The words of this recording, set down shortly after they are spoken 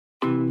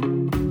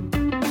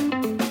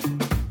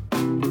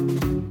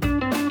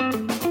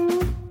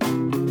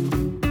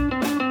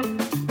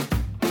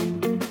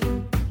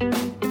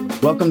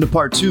Welcome to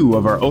part 2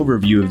 of our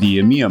overview of the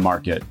EMEA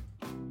market.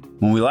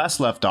 When we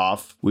last left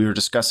off, we were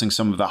discussing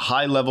some of the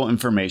high-level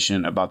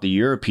information about the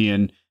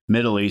European,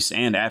 Middle East,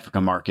 and Africa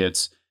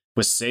markets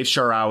with Saif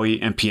Sharawi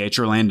and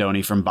Pietro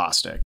Landoni from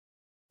Bostik.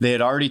 They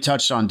had already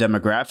touched on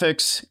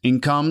demographics,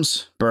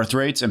 incomes, birth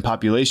rates, and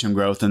population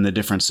growth in the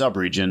different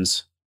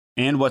subregions,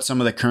 and what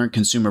some of the current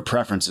consumer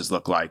preferences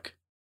look like.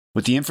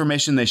 With the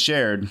information they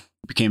shared,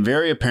 it became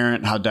very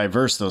apparent how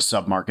diverse those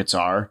submarkets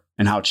are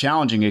and how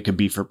challenging it could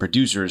be for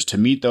producers to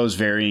meet those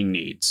varying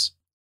needs.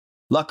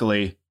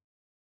 Luckily,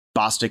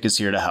 Bostik is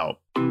here to help.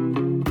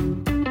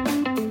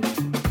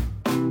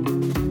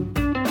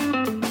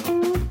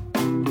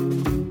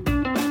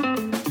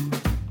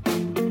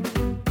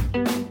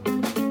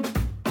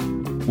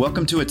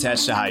 Welcome to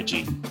Attached to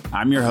Hygiene.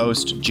 I'm your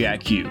host,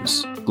 Jack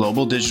Hughes,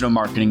 Global Digital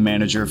Marketing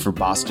Manager for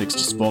Bostik's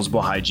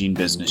Disposable Hygiene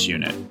Business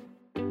Unit.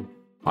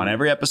 On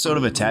every episode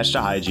of Attached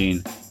to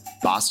Hygiene,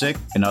 Bostik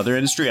and other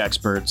industry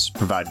experts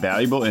provide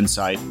valuable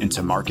insight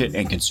into market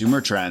and consumer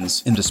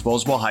trends in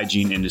disposable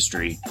hygiene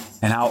industry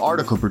and how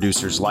article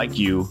producers like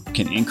you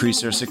can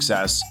increase their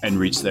success and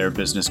reach their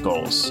business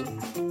goals.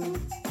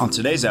 On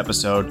today's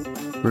episode,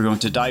 we're going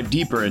to dive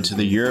deeper into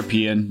the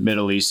European,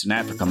 Middle East, and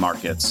Africa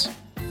markets.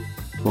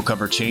 We'll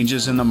cover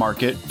changes in the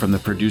market from the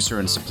producer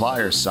and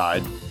supplier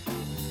side,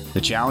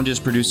 the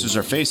challenges producers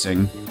are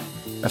facing,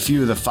 a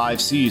few of the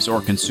 5 C's or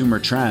consumer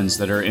trends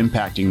that are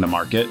impacting the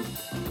market,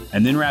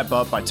 and then wrap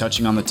up by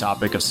touching on the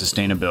topic of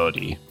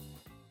sustainability.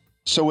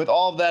 So with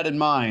all of that in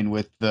mind,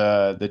 with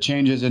the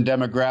changes in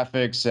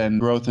demographics and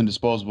growth in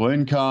disposable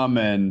income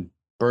and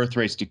birth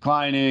rates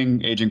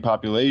declining, aging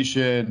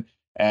population,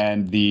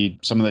 and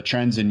some of the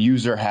trends in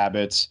user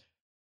habits,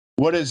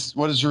 what is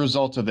the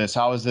result of this?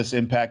 How is this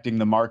impacting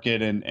the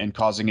market and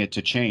causing it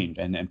to change?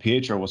 And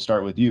Pietro, we'll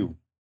start with you.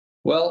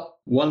 Well,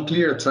 one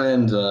clear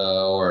trend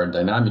or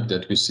dynamic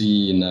that we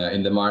see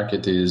in the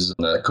market is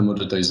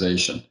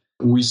commoditization.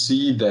 We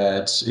see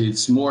that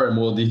it's more and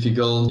more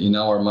difficult in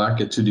our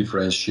market to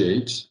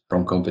differentiate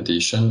from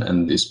competition,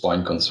 and this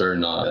point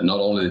concerns not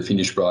only the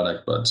finished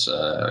product, but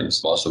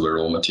it's also the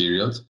raw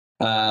materials.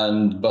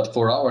 But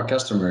for our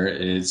customer,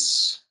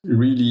 it's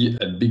really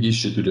a big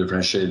issue to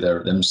differentiate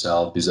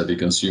themselves vis-a-vis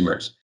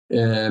consumers.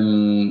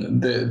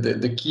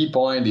 The key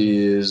point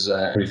is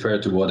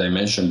refer to what I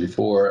mentioned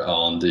before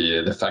on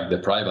the fact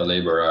that private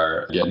label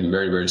are getting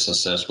very, very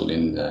successful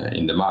in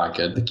the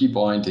market. The key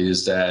point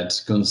is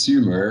that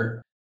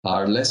consumers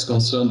are less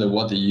concerned than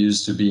what they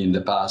used to be in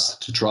the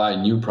past to try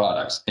new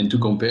products and to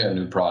compare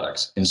new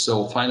products. And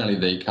so finally,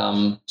 they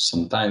come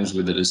sometimes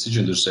with the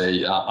decision to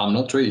say, I'm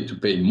not ready to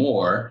pay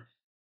more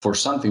for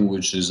something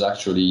which is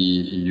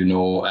actually,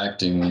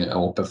 acting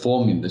or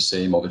performing the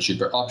same of a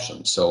cheaper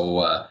option.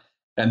 So,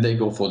 and they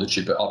go for the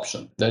cheaper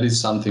option. That is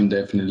something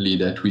definitely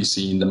that we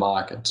see in the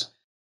market.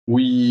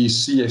 We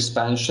see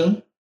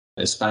expansion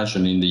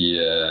in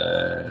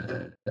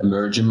the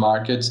emerging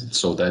markets.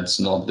 So that's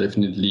not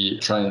definitely a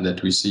trend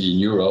that we see in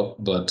Europe,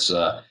 but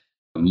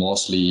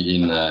mostly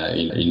in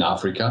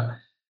Africa.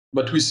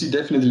 But we see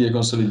definitely a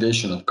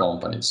consolidation of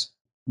companies.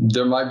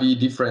 There might be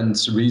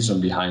different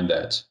reasons behind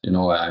that.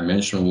 I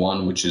mentioned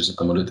one, which is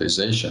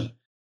commoditization,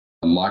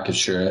 market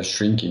share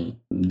shrinking,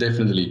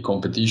 definitely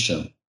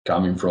competition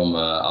coming from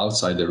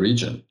outside the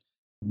region,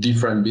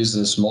 different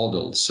business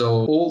models.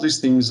 So all these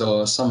things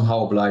are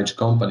somehow oblige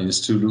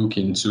companies to look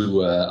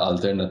into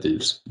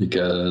alternatives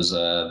because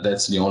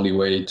that's the only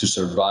way to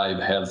survive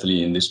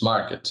healthily in this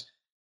market.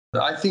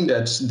 I think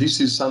that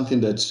this is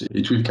something that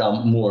it will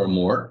come more and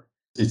more.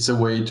 It's a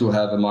way to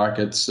have a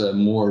market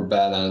more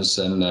balanced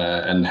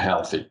and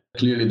healthy.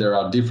 Clearly, there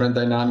are different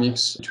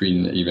dynamics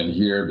between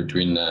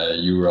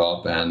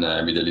Europe and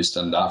Middle East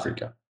and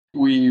Africa.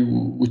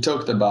 We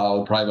talked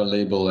about private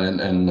label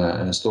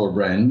and store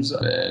brands,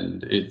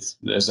 and it's,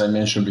 as I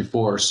mentioned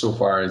before, so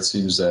far it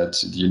seems that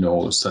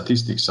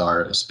statistics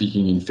are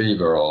speaking in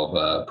favor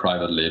of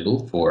private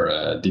label for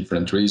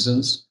different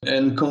reasons.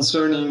 And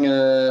concerning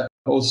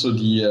also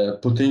the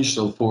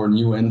potential for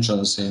new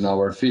entrants in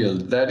our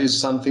field, that is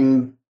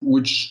something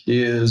which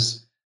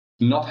is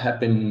not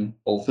happening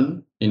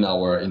often in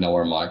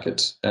our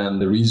market,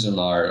 and the reasons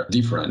are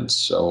different.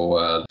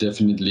 So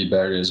definitely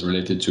barriers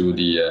related to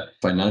the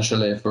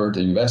financial effort,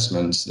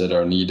 investments that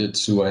are needed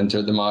to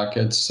enter the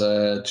markets,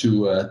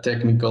 to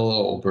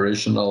technical,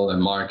 operational,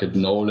 and market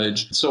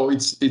knowledge. So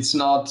it's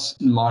not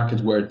a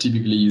market where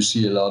typically you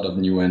see a lot of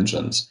new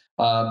entrants.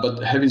 But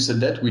having said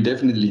that, we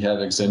definitely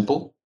have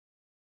example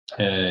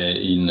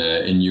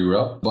in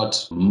Europe,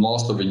 but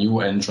most of the new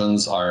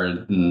entrants are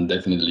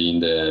definitely in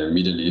the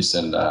Middle East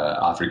and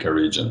Africa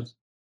regions.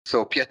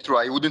 So, Pietro,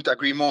 I wouldn't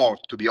agree more,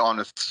 to be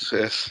honest,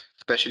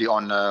 especially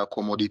on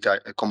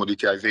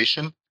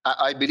commoditization.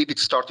 I believe it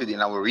started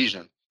in our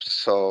region.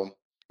 So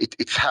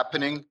it's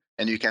happening,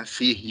 and you can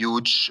see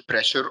huge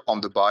pressure on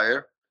the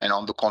buyer and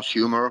on the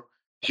consumer,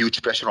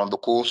 huge pressure on the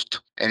cost.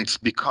 And it's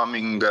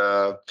becoming,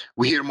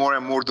 we hear more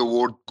and more the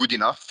word good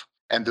enough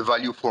and the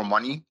value for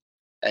money.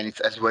 And it's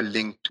as well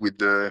linked with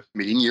the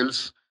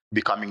millennials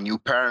becoming new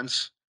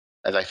parents.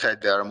 As I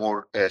said, they are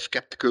more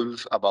skeptical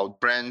about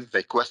brands.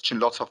 They question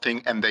lots of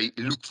things and they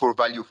look for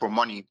value for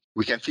money.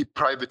 We can see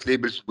private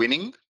labels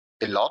winning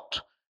a lot.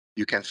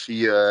 You can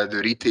see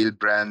the retail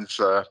brands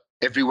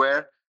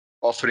everywhere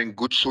offering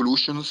good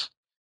solutions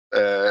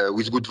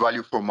with good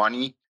value for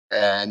money.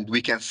 And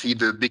we can see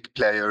the big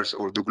players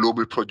or the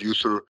global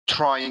producer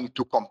trying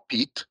to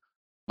compete,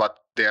 but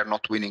they are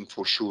not winning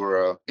for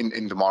sure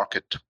in the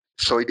market.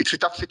 So it's a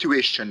tough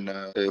situation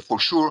for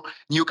sure.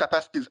 New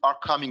capacities are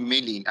coming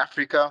mainly in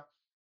Africa.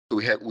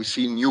 We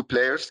see new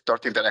players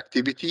starting their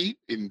activity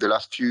in the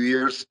last few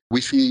years. We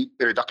see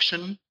a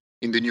reduction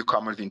in the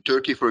newcomers in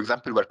Turkey, for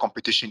example, where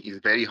competition is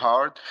very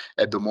hard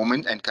at the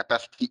moment and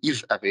capacity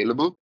is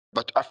available.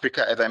 But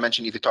Africa, as I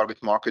mentioned, is a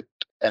target market.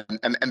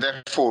 And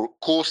therefore,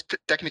 cost,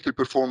 technical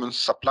performance,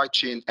 supply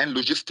chain, and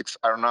logistics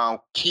are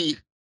now key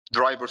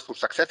drivers for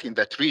success in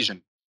that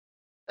region.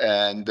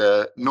 And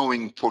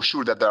knowing for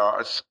sure that there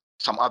are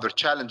some other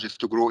challenges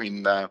to grow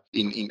in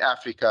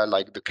Africa,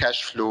 like the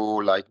cash flow,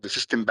 like the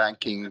system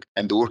banking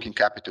and the working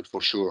capital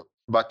for sure.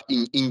 But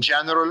in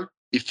general,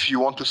 if you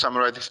want to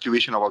summarize the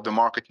situation about the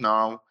market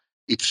now,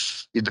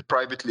 it's the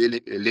private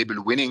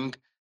label winning,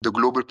 the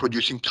global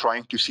producing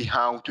trying to see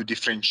how to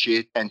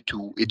differentiate and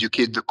to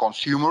educate the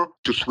consumer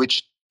to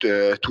switch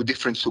to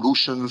different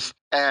solutions,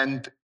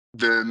 and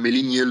the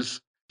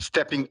millennials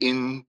stepping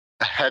in,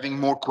 having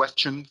more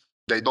questions.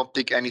 They don't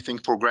take anything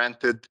for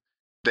granted.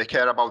 They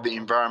care about the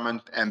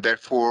environment, and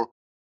therefore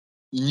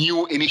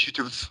new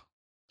initiatives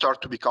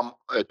start to come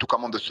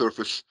on the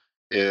surface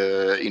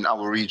in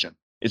our region.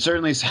 It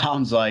certainly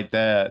sounds like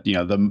that,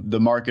 the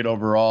market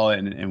overall,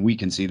 and we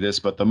can see this,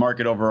 but the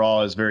market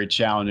overall is very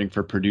challenging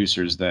for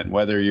producers then,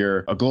 whether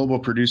you're a global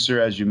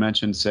producer, as you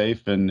mentioned,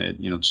 Saif,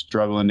 and,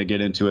 struggling to get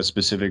into a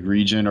specific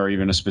region or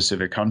even a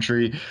specific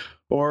country,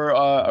 or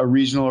a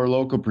regional or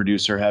local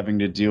producer having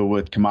to deal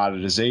with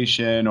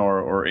commoditization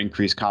or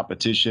increased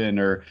competition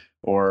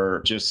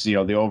or just, the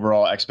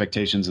overall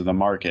expectations of the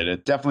market.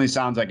 It definitely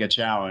sounds like a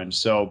challenge.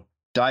 So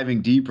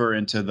diving deeper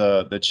into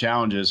the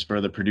challenges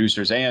for the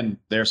producers and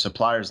their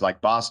suppliers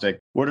like Bostik,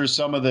 what are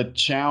some of the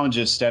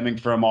challenges stemming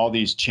from all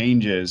these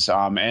changes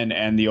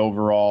and the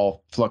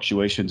overall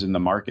fluctuations in the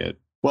market?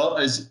 Well,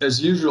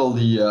 as usual,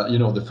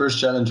 the first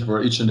challenge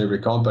for each and every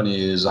company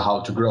is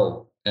how to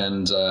grow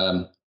and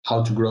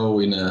how to grow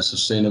in a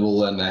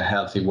sustainable and a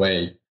healthy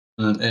way.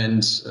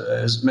 And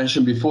as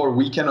mentioned before,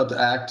 we cannot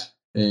act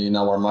in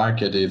our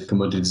market if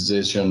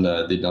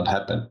commoditization did not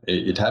happen.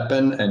 It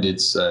happened and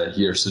it's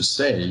here to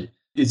stay.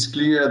 It's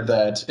clear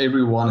that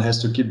everyone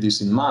has to keep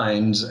this in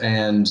mind,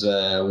 and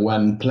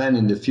when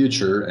planning the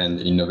future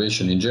and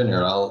innovation in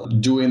general,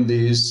 doing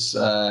this,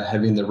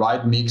 having the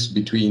right mix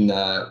between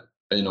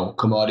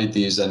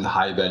commodities and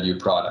high value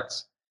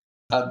products.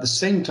 At the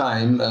same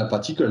time,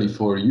 particularly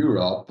for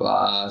Europe,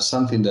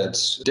 something that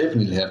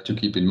definitely have to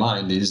keep in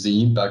mind is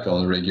the impact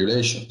on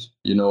regulations.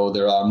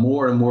 There are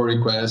more and more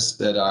requests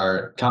that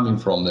are coming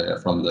from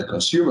the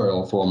consumer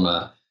or from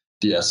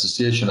the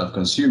Association of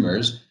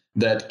Consumers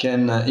that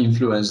can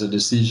influence the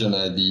decision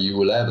at the EU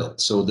level.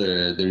 So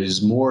there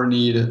is more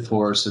need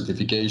for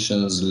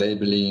certifications,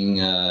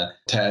 labeling,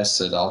 tests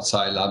at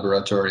outside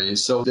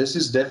laboratories. So this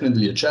is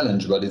definitely a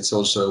challenge, but it's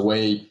also a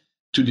way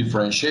to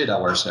differentiate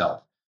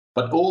ourselves.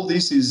 But all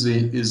this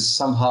is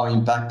somehow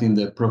impacting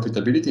the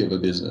profitability of a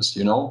business.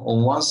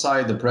 On one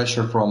side, the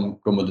pressure from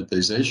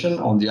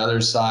commoditization. On the other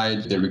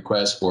side, the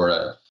request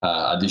for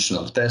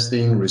additional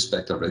testing,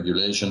 respect of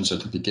regulations,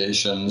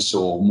 certifications,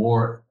 so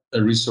more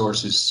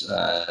resources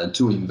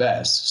to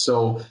invest.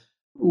 So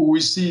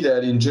we see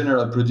that in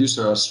general,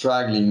 producers are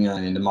struggling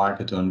in the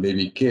market on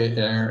baby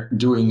care,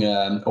 doing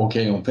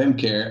okay on fem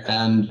care,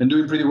 and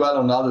doing pretty well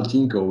on adult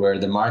Inco, where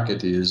the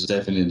market is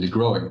definitely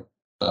growing.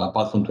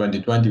 Apart from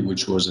 2020,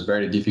 which was a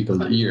very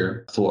difficult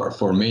year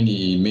for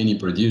many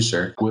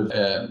producers with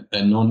a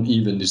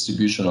non-even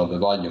distribution of the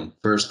volume.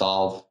 First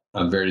half,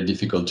 very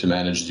difficult to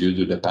manage due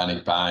to the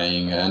panic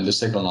buying, and the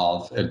second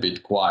half a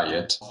bit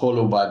quiet,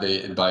 followed by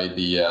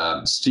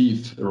the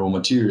steep raw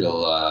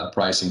material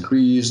price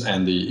increase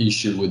and the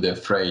issue with the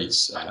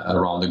freights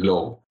around the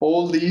globe.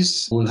 All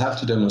these will have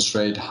to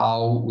demonstrate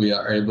how we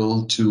are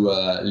able to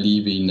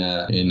live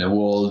in a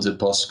world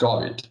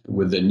post-COVID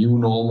with the new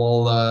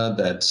normal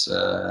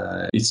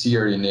that it's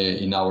here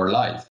in our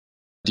life.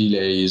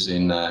 Delays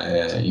in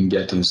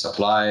getting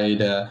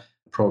supplied.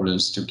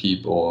 Problems to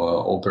keep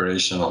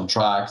operation on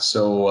track.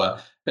 So a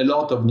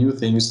lot of new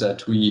things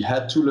that we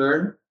had to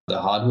learn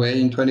the hard way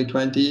in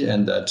 2020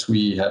 and that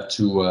we have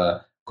to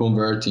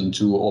convert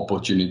into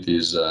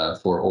opportunities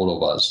for all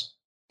of us.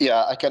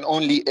 Yeah, I can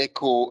only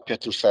echo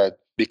Pietro said,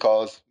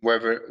 because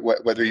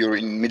whether you're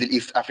in Middle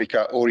East,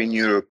 Africa, or in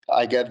Europe,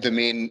 I get the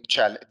main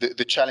challenge.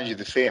 The challenge is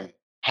the same: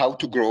 how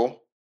to grow,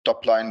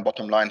 top line,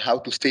 bottom line, how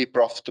to stay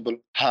profitable,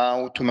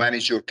 how to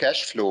manage your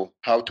cash flow,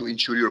 how to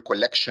ensure your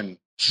collection.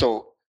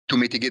 So to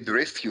mitigate the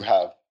risk you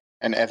have.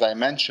 And as I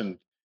mentioned,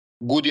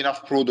 good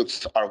enough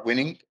products are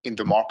winning in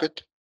the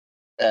market,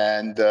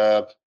 and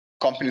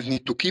companies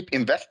need to keep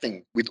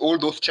investing with all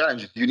those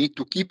challenges. You need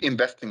to keep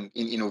investing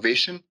in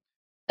innovation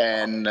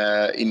and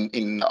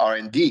in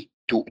R&D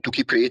to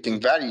keep creating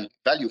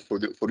value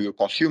for your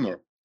consumer.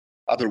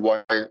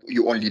 Otherwise,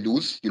 you only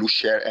lose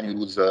share and you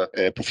lose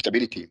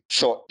profitability.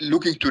 So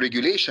looking to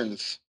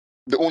regulations,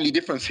 the only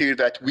difference here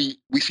that we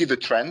see the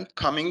trend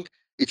coming.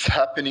 It's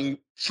happening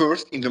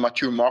first in the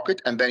mature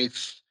market, and then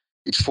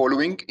it's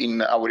following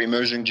in our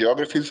emerging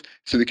geographies.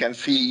 So we can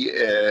see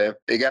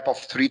a gap of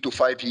 3 to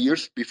 5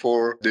 years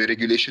before the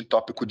regulation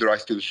topic could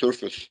rise to the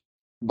surface.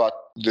 But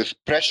the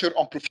pressure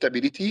on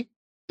profitability,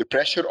 the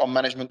pressure on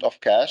management of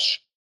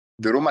cash,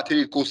 the raw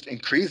material cost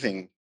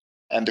increasing,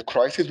 and the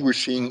crisis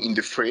we're seeing in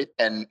the freight,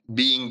 and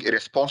being a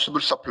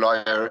responsible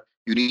supplier,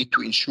 you need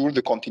to ensure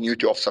the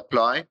continuity of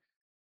supply,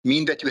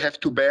 mean that you have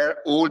to bear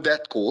all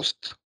that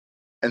cost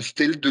and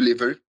still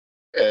deliver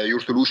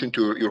your solution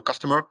to your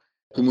customer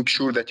to make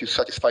sure that you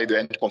satisfy the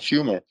end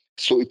consumer.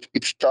 So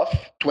it's tough.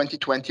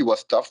 2020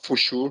 was tough for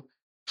sure,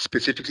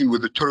 specifically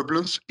with the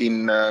turbulence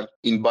in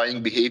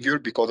buying behavior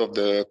because of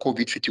the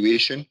COVID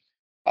situation.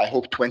 I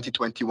hope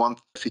 2021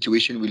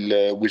 situation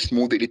will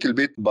smooth a little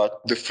bit,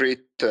 but the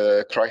freight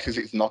crisis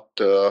is not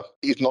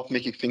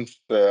making things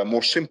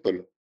more simple.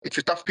 It's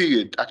a tough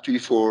period actually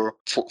for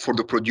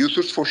the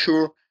producers for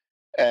sure,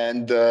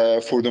 and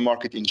for the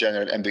market in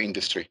general and the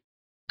industry.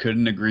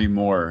 Couldn't agree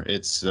more.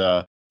 It's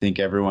I think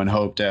everyone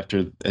hoped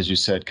after, as you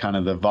said, kind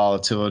of the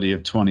volatility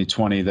of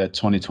 2020 that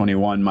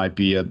 2021 might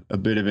be a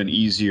bit of an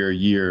easier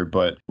year,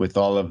 but with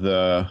all of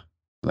the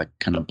like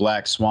kind of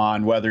black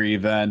swan weather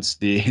events,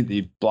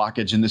 the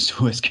blockage in the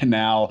Suez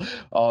Canal,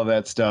 all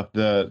that stuff,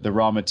 the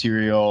raw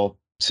material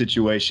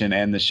situation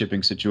and the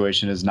shipping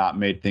situation has not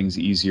made things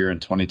easier in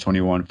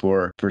 2021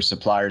 for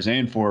suppliers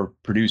and for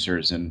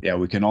producers. And yeah,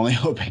 we can only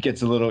hope it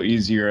gets a little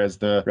easier as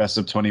the rest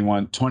of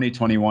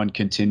 2021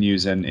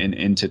 continues and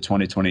into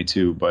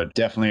 2022, but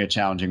definitely a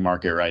challenging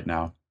market right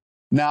now.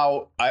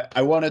 Now,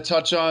 I want to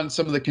touch on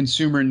some of the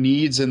consumer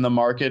needs in the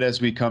market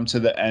as we come to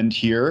the end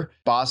here.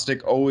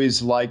 Bostik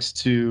always likes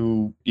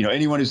to,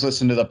 anyone who's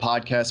listened to the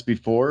podcast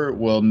before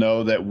will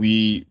know that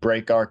we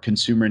break our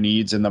consumer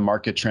needs and the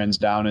market trends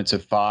down into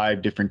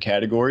 5 different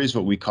categories,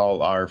 what we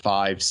call our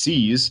 5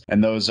 C's.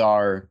 And those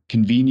are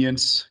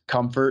convenience,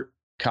 comfort,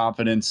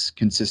 confidence,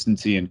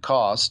 consistency, and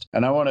cost.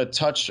 And I want to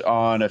touch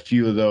on a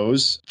few of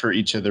those for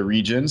each of the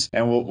regions.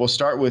 And we'll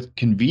start with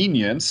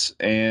convenience.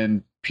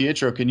 And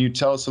Pietro, can you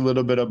tell us a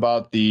little bit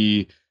about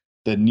the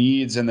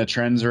needs and the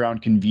trends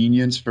around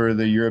convenience for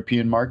the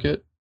European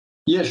market?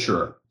 Yeah,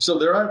 sure. So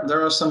there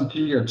are some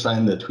clear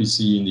trends that we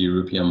see in the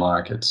European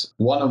markets.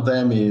 One of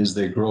them is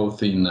the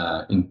growth in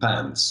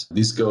pants.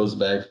 This goes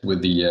back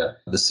with the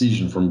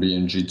decision from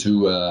B&G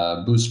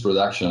to boost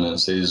production and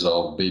sales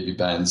of baby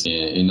pants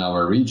in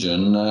our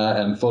region,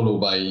 and followed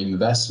by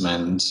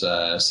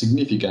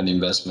significant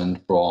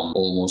investment from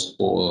almost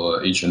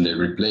each and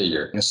every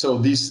player. So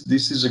this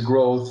is a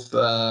growth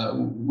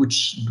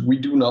which we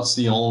do not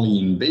see only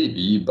in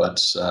baby,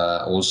 but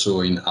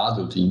also in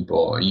adult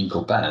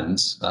Inco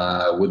pants,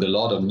 with a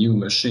lot of new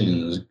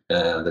machines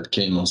that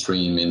came on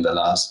stream in the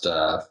last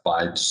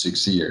 5 to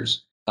 6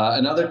 years.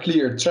 Another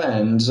clear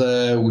trend,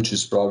 which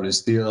is probably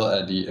still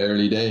at the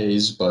early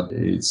days, but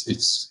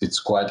it's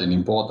quite an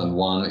important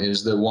one,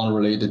 is the one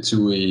related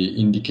to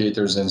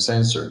indicators and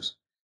sensors.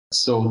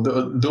 So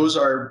those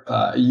are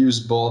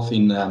used both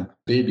in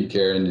baby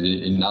care and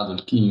in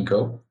adult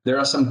Inco. There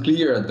are some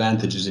clear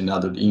advantages in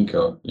adult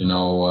Inco,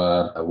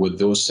 with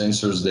those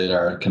sensors that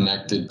are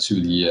connected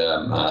to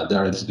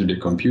directly to the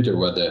computer,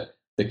 where the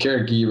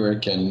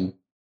caregiver can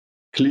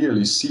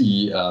clearly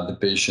see the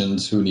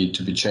patients who need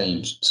to be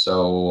changed.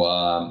 So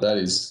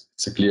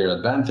it's a clear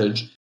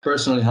advantage.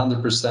 Personally,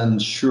 100%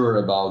 sure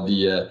about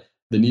the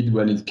need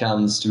when it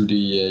comes to the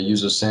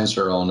use of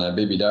sensor on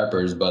baby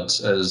diapers. But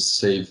as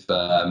Saif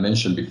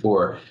mentioned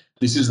before,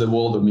 this is the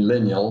world of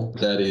millennial.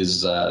 That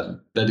is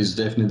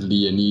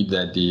definitely a need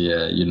that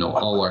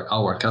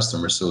our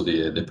customers, so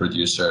the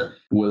producer,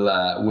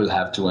 will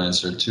have to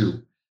answer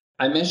to.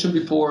 I mentioned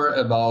before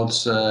about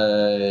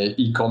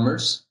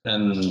e-commerce,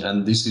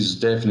 and this is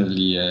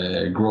definitely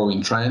a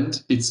growing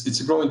trend. It's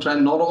a growing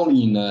trend not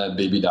only in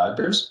baby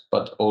diapers,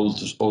 but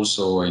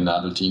also in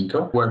adult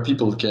Inco, where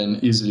people can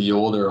easily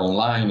order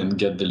online and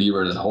get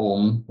delivered at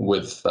home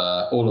with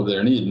all of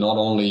their needs, not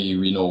only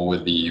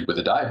with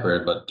the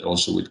diaper, but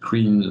also with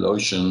cream,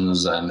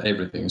 lotions, and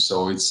everything.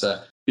 So it's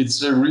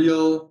a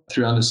real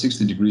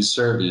 360-degree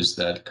service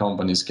that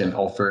companies can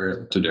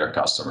offer to their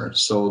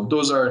customers. So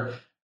those are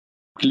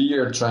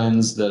clear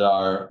trends that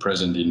are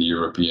present in the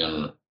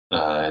European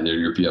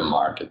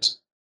market.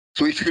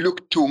 So if you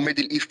look to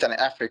Middle East and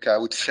Africa, I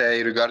would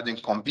say regarding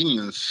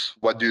convenience,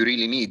 what do you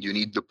really need? You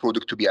need the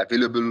product to be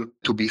available,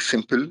 to be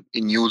simple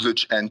in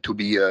usage, and to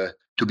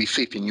be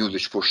safe in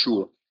usage for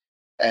sure.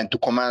 And to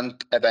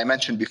comment, as I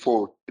mentioned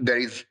before, there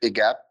is a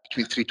gap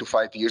between 3 to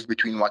 5 years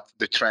between what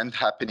the trend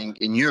happening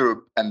in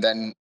Europe and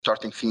then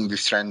starting seeing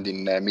this trend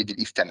in Middle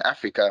East and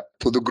Africa.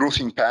 For the growth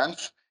in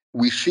pants,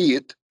 we see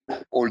it,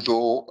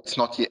 although it's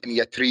not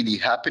yet really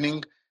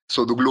happening.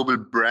 So the global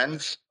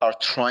brands are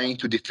trying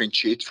to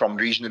differentiate from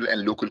regional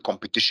and local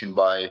competition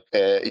by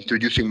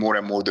introducing more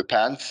and more the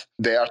pants.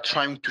 They are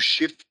trying to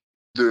shift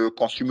the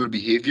consumer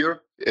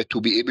behavior to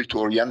be able to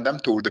orient them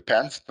toward the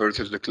pants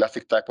versus the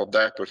classic type of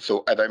diaper.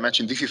 So as I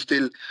mentioned, this is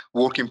still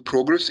work in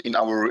progress in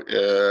our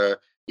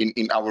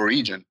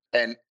region.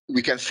 And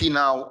we can see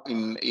now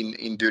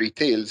in the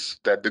retails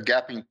that the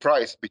gap in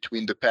price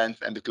between the pants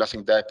and the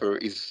classic diaper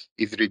is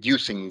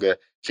reducing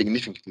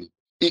significantly.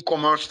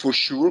 E-commerce for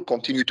sure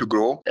continue to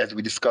grow, as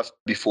we discussed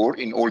before,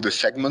 in all the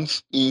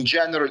segments. In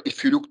general,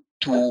 if you look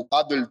to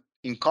adult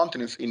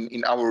incontinence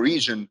in our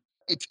region,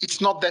 it's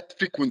not that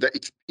frequent that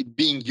it's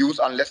being used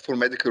unless for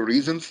medical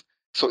reasons.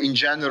 So in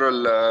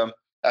general,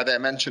 as I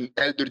mentioned,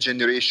 elder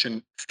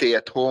generation stay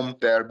at home.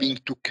 They are being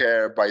took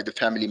care by the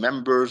family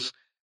members.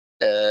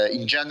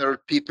 In general,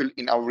 people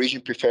in our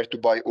region prefer to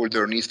buy all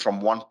their needs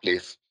from one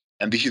place.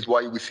 And this is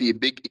why we see a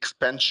big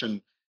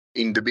expansion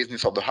in the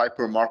business of the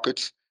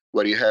hypermarkets,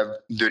 where you have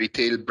the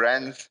retail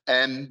brands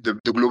and the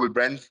global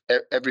brands,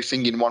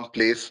 everything in one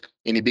place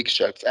in a big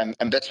shelf. And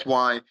that's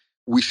why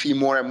we see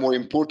more and more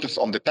importance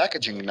on the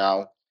packaging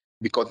now,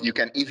 because you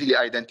can easily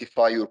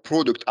identify your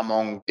product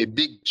among a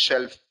big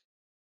shelf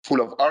full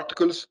of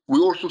articles. We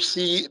also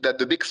see that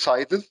the big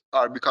sizes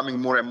are becoming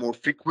more and more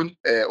frequent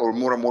or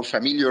more and more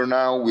familiar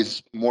now,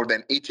 with more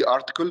than 80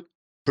 articles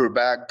per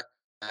bag.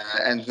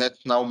 And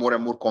that's now more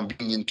and more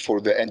convenient for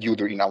the end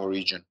user in our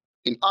region.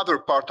 In other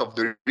part of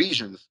the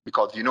regions,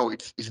 because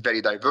it's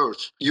very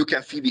diverse, you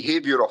can see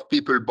behavior of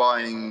people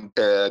buying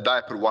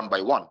diaper one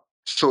by one.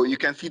 So you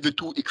can see the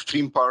two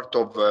extreme part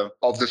of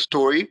the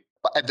story.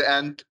 But at the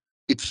end,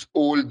 it's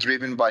all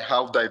driven by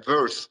how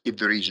diverse is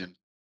the region.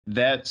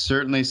 That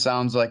certainly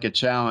sounds like a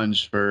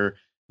challenge for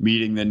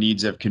meeting the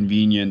needs of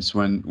convenience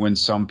when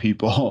some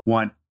people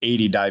want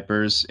 80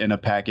 diapers in a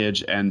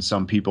package and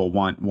some people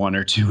want one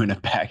or two in a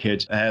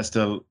package. It has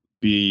to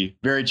be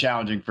very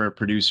challenging for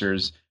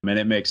producers. And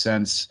it makes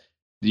sense.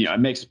 It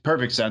makes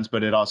perfect sense,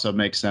 but it also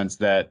makes sense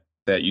that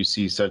you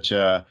see such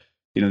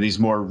these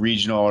more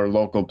regional or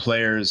local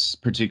players,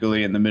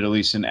 particularly in the Middle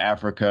East and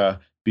Africa,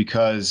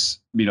 because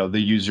the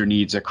user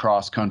needs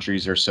across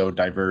countries are so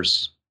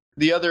diverse.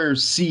 The other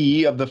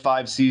C of the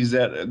 5 C's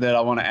that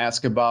I want to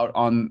ask about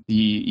on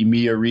the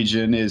EMEA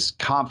region is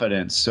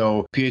confidence.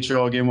 So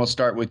Pietro, again, we'll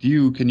start with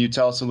you. Can you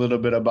tell us a little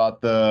bit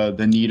about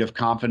the need of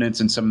confidence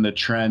and some of the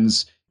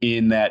trends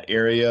in that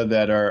area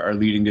that are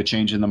leading to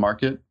change in the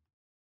market?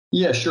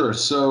 Yeah, sure.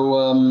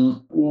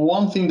 So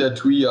one thing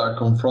that we are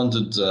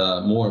confronted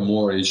more and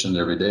more each and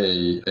every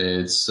day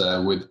is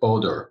with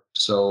odor.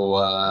 So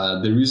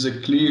there is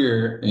a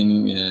clear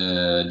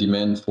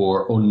demand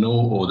for or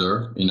no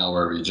odor in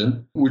our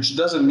region, which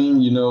doesn't mean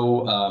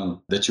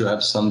that you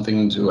have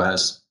something to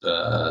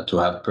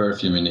have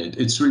perfume in it.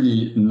 It's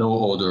really no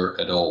odor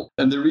at all.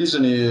 And the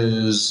reason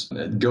is,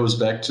 it goes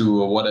back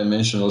to what I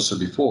mentioned also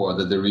before,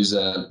 that there is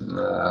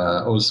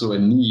also a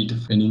need,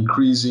 an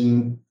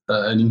increasing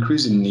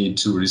need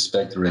to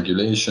respect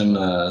regulation,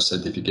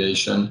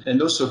 certification,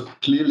 and also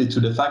clearly to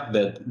the fact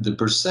that the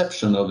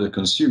perception of the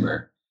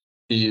consumer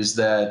is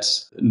that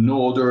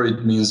no odor,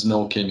 it means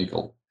no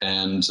chemical,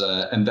 and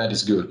that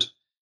is good.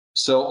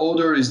 So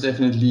odor is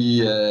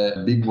definitely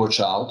a big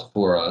watch out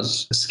for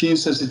us. Skin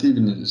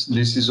sensitiveness,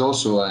 this is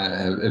also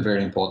a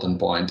very important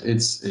point.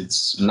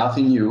 It's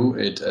nothing new.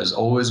 It has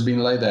always been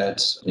like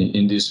that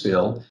in this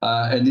field,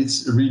 and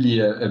it's really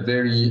a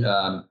very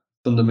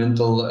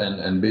fundamental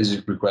and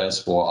basic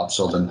request for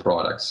absorbent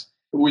products.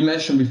 We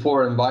mentioned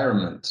before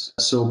environment.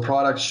 So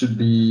products should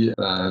be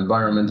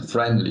environment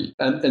friendly.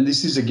 And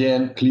this is,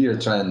 again, clear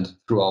trend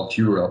throughout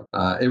Europe.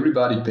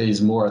 Everybody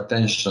pays more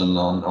attention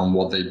on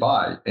what they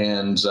buy.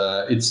 And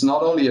it's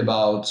not only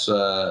about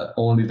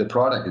only the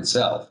product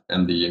itself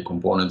and the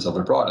components of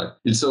a product.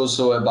 It's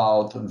also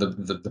about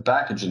the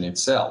packaging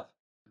itself.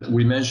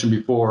 We mentioned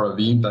before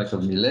the impact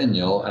of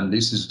millennial, and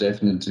this is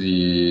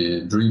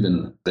definitely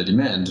driven the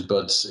demand,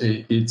 but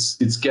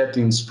it's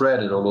getting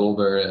spread all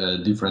over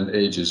different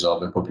ages of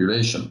the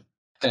population.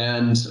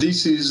 And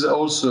this is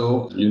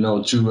also,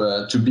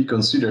 to be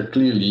considered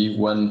clearly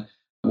when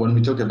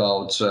we talk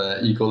about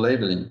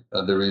eco-labeling.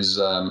 There is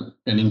an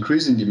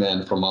increasing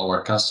demand from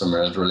our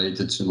customers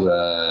related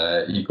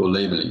to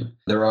eco-labeling.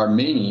 There are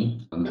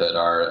many that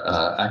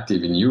are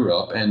active in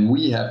Europe, and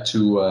we have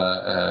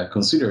to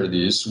consider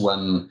this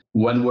when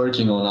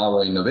working on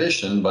our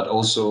innovation, but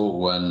also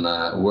when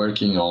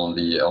working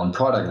on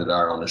products that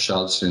are on the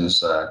shelf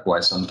since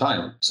quite some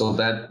time. So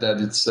that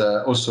it's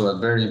also a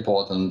very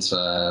important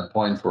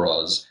point for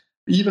us.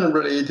 Even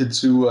related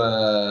to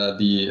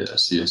the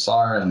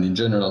CSR and in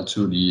general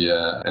to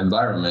the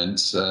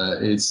environment,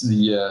 it's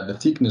the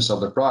thickness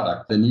of the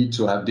product. They need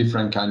to have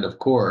different kind of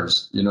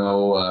cores.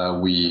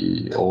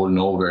 We all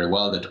know very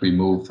well that we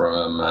move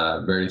from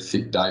a very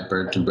thick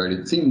diaper to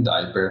very thin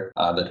diaper,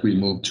 that we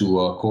move to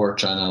core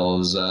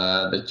channels,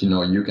 that,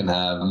 you can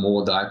have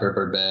more diaper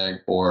per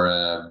bag or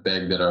a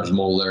bag that are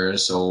smaller.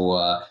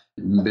 So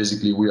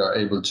basically, we are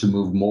able to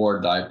move more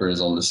diapers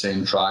on the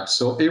same track.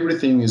 So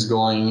everything is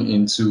going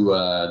into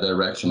the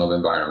direction of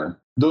environment.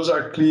 those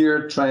are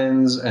clear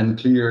trends and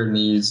clear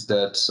needs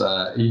that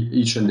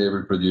each and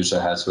every producer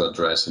has to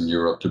address in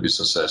Europe to be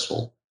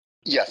successful.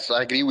 Yes,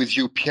 I agree with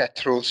you,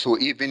 Pietro. So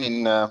even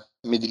in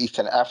Middle East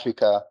and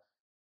Africa,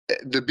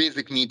 the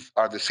basic needs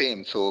are the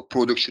same. So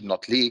product should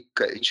not leak,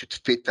 it should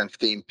fit and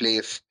stay in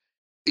place.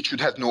 It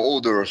should have no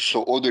odor.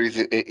 So odor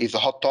is a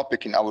hot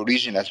topic in our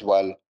region as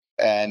well.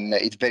 And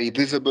it's very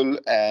visible,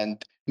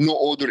 and no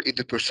odor is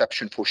the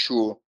perception for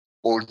sure.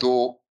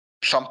 Although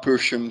some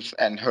perfumes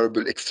and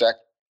herbal extract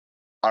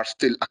are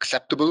still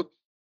acceptable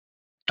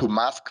to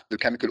mask the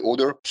chemical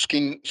odor.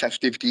 Skin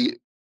sensitivity,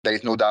 there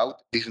is no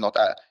doubt. This is not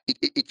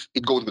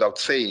it goes without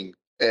saying.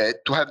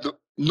 To have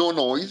no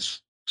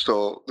noise,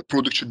 so the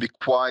product should be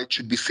quiet,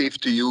 should be safe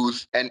to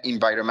use, and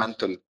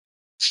environmental.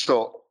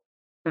 So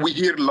we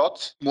hear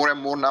lots more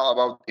and more now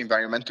about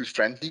environmental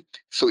friendly.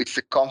 So it's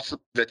a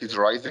concept that is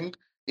rising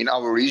in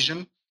our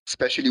region,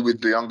 especially with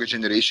the younger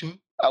generation.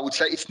 I would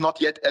say it's not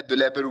yet at the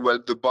level where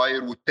the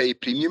buyer would pay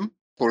premium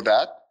for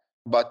that.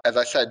 But as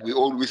I said, we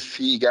always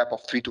see a gap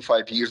of 3 to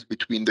 5 years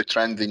between the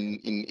trends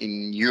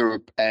in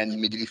Europe and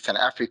Middle East and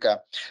Africa.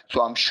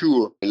 So I'm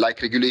sure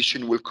like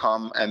regulation will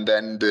come, and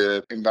then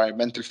the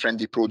environmental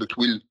friendly product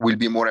will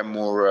be more and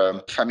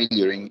more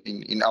familiar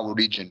in our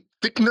region.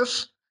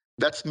 Thickness,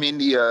 that's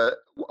mainly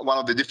one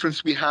of the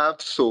difference we have.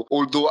 So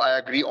although I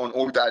agree on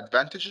all the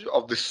advantages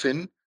of the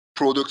thin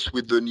products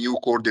with the new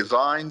core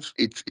designs,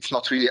 it's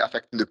not really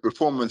affecting the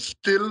performance.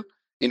 Still,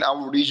 in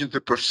our region,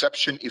 the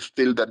perception is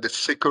still that the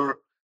thicker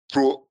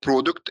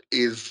product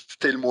is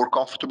still more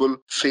comfortable,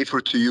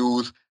 safer to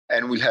use,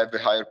 and will have a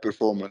higher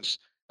performance.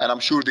 And I'm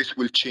sure this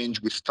will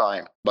change with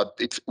time, but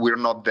we're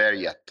not there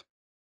yet.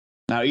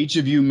 Now, each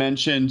of you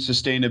mentioned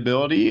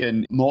sustainability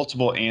and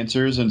multiple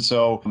answers. And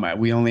so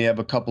we only have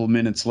a couple of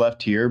minutes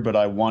left here, but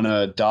I want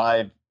to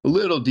dive a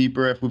little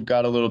deeper if we've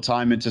got a little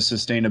time into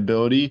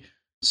sustainability.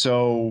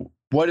 So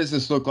what does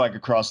this look like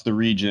across the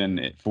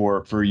region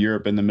for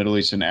Europe and the Middle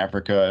East and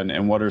Africa?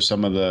 And what are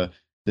some of the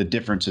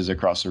differences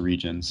across the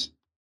regions?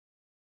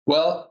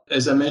 Well,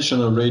 as I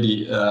mentioned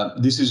already,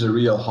 this is a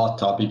real hot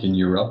topic in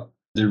Europe.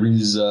 There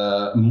is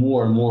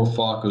more and more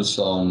focus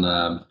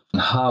on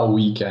how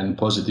we can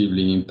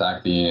positively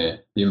impact the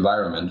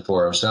environment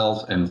for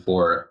ourselves and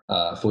for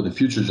the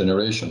future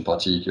generation,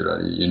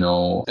 particularly.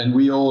 And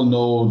we all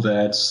know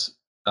that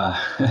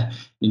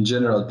in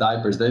general,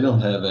 diapers, they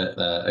don't have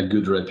a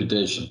good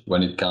reputation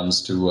when it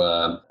comes to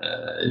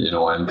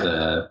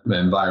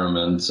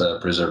environment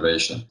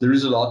preservation. There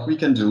is a lot we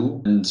can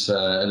do, and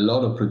a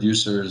lot of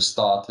producers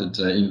started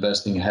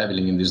investing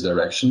heavily in this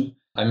direction.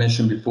 I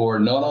mentioned before,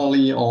 not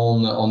only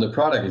on the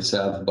product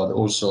itself, but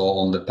also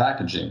on the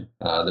packaging.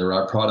 There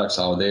are products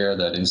out there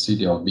that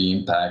instead of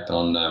being packed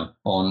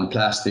on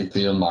plastic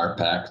film are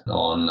packed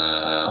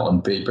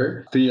on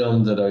paper.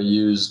 Film that are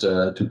used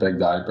to pack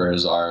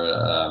diapers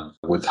are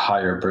with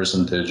higher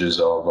percentages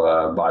of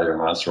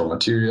biomass raw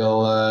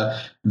material.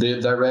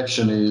 The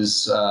direction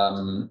is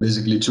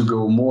basically to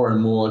go more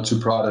and more to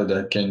product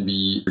that can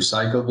be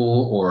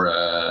recyclable or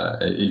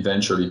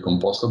eventually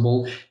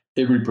compostable.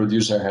 Every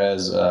producer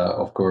has,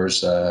 of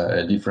course,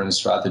 a different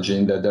strategy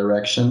in that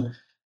direction.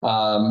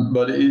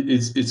 But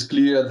it's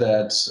clear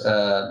that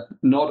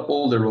not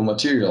all the raw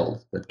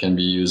material that can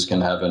be used can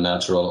have a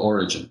natural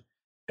origin.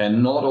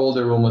 And not all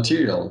the raw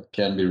material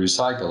can be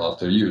recycled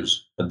after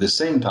use. At the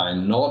same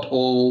time, not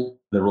all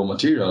the raw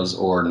materials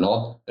or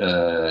not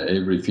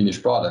every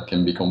finished product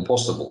can be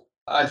compostable.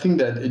 I think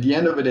that at the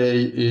end of the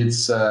day,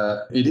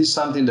 it is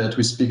something that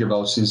we speak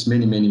about since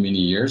many, many, many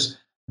years.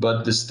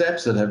 But the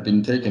steps that have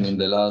been taken in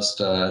the last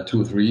 2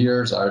 or 3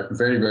 years are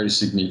very, very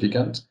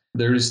significant.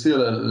 There is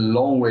still a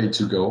long way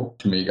to go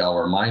to make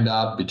our mind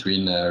up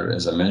between,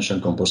 as I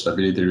mentioned,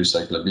 compostability,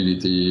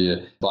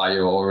 recyclability,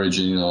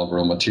 bio-origin of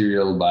raw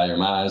material,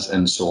 biomass,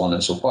 and so on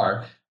and so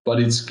far. But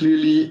it's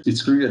clearly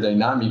a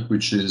dynamic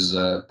which is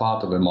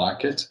part of a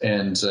market,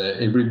 and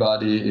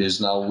everybody is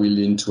now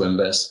willing to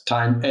invest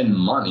time and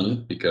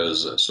money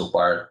because so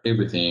far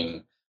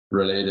everything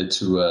related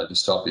to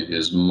this topic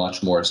is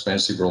much more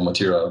expensive raw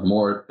material,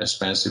 more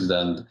expensive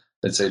than,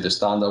 let's say, the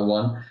standard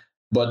one.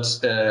 But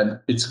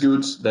it's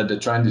good that the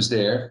trend is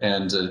there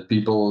and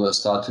people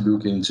start to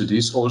look into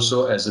this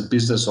also as a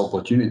business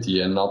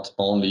opportunity and not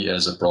only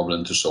as a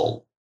problem to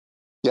solve.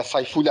 Yes,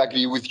 I fully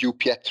agree with you,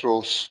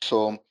 Pietro.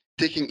 So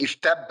taking a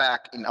step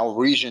back in our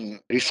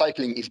region,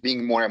 recycling is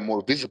being more and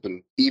more visible,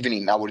 even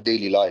in our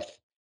daily life.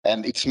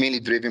 And it's mainly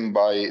driven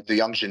by the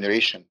young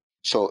generation.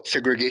 So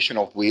segregation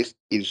of waste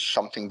is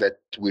something that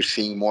we're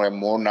seeing more and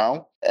more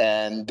now.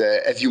 And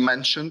as you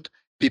mentioned,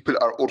 people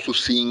are also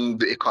seeing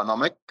the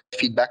economic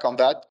feedback on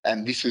that.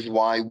 And this is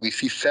why we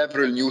see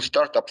several new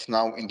startups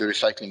now in the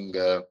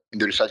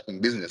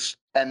recycling business.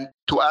 And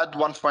to add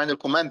one final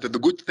comment, that the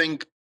good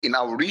thing in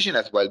our region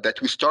as well,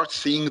 that we start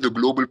seeing the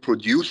global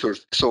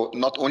producers, so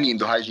not only in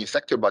the hygiene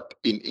sector, but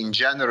in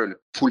general,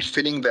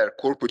 fulfilling their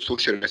corporate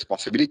social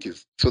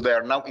responsibilities. So they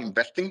are now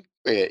investing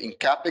in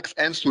CapEx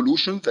and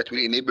solutions that will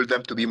enable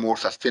them to be more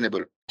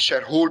sustainable.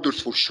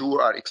 Shareholders for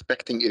sure are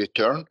expecting a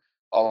return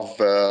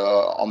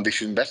on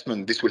this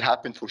investment. This will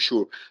happen for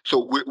sure.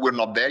 So we're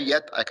not there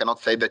yet. I cannot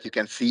say that you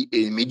can see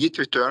an immediate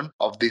return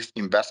of this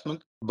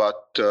investment,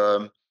 but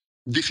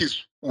this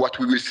is what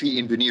we will see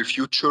in the near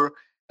future.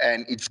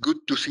 And it's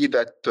good to see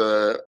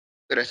that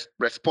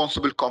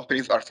responsible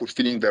companies are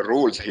fulfilling their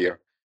roles here,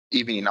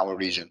 even in our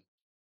region.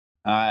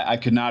 I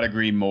could not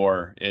agree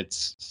more.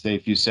 It's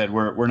safe. You said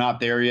we're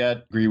not there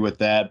yet. Agree with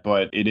that,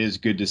 but it is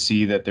good to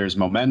see that there's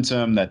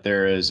momentum, that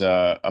there is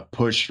a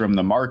push from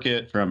the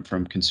market, from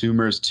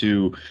consumers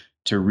to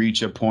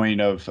reach a point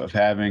of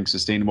having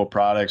sustainable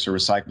products or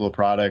recyclable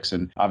products.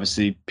 And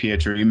obviously,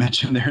 Pietro, you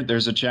mentioned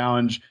there's a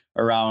challenge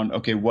around,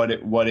 okay, what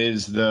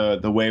is the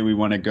way we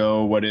want to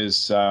go? What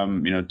is,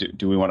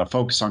 do we want to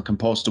focus on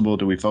compostable?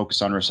 Do we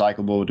focus on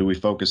recyclable? Do we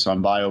focus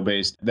on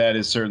bio-based? That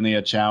is certainly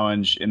a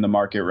challenge in the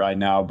market right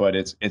now, but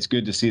it's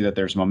good to see that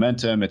there's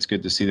momentum. It's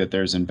good to see that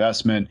there's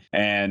investment.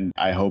 And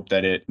I hope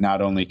that it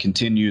not only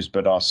continues,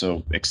 but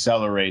also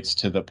accelerates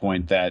to the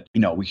point that,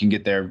 we can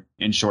get there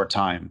in short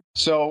time.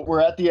 So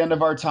we're at the end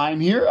of our time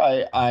here.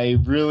 I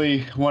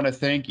really want to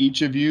thank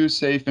each of you,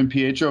 Saif and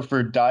Pietro,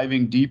 for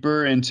diving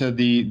deeper into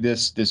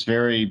this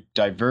very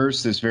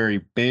diverse, this very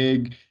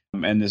big,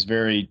 and this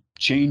very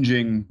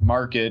changing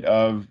market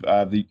of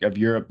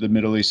Europe, the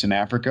Middle East, and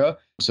Africa.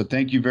 So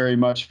thank you very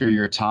much for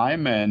your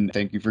time, and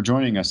thank you for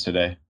joining us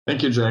today.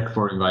 Thank you, Jack,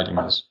 for inviting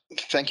us.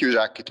 Thank you,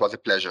 Jack. It was a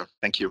pleasure.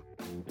 Thank you.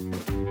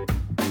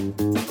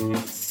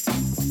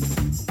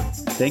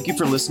 Thank you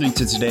for listening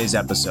to today's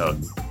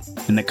episode.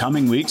 In the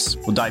coming weeks,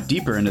 we'll dive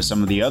deeper into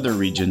some of the other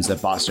regions that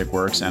Bostik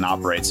works and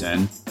operates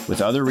in,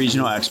 with other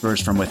regional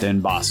experts from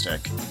within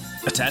Bostik.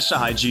 Attached to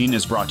Hygiene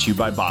is brought to you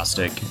by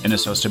Bostik and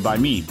is hosted by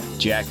me,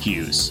 Jack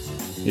Hughes.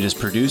 It is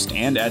produced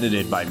and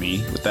edited by me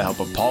with the help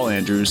of Paul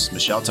Andrews,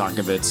 Michelle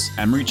Tonkovitz,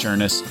 Emery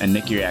Chernis, and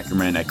Nikki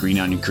Ackerman at Green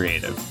Onion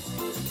Creative.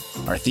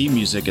 Our theme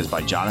music is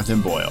by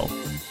Jonathan Boyle.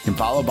 You can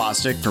follow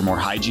Bostik for more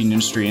hygiene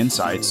industry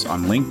insights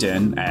on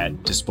LinkedIn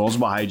at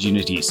Disposable Hygiene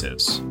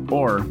Adhesives,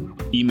 or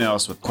email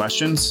us with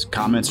questions,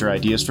 comments, or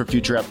ideas for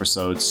future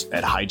episodes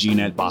at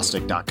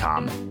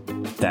hygiene@bostik.com.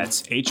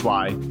 That's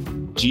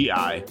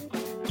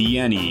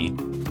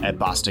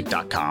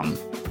HYGIENE@bostik.com.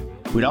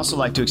 We'd also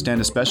like to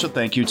extend a special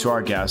thank you to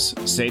our guests,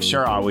 Saif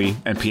Sharawi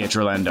and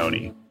Pietro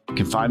Landoni. You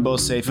can find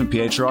both Saif and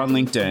Pietro on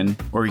LinkedIn,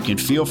 or you can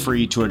feel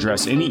free to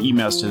address any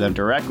emails to them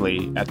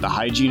directly at the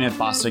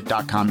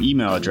hygiene@bostik.com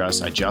email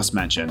address I just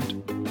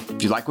mentioned.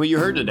 If you like what you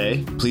heard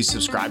today, please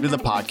subscribe to the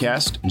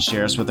podcast and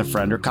share us with a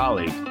friend or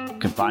colleague. You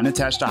can find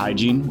Attached to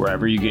Hygiene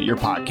wherever you get your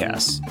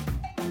podcasts.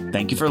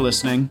 Thank you for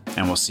listening,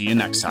 and we'll see you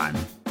next time.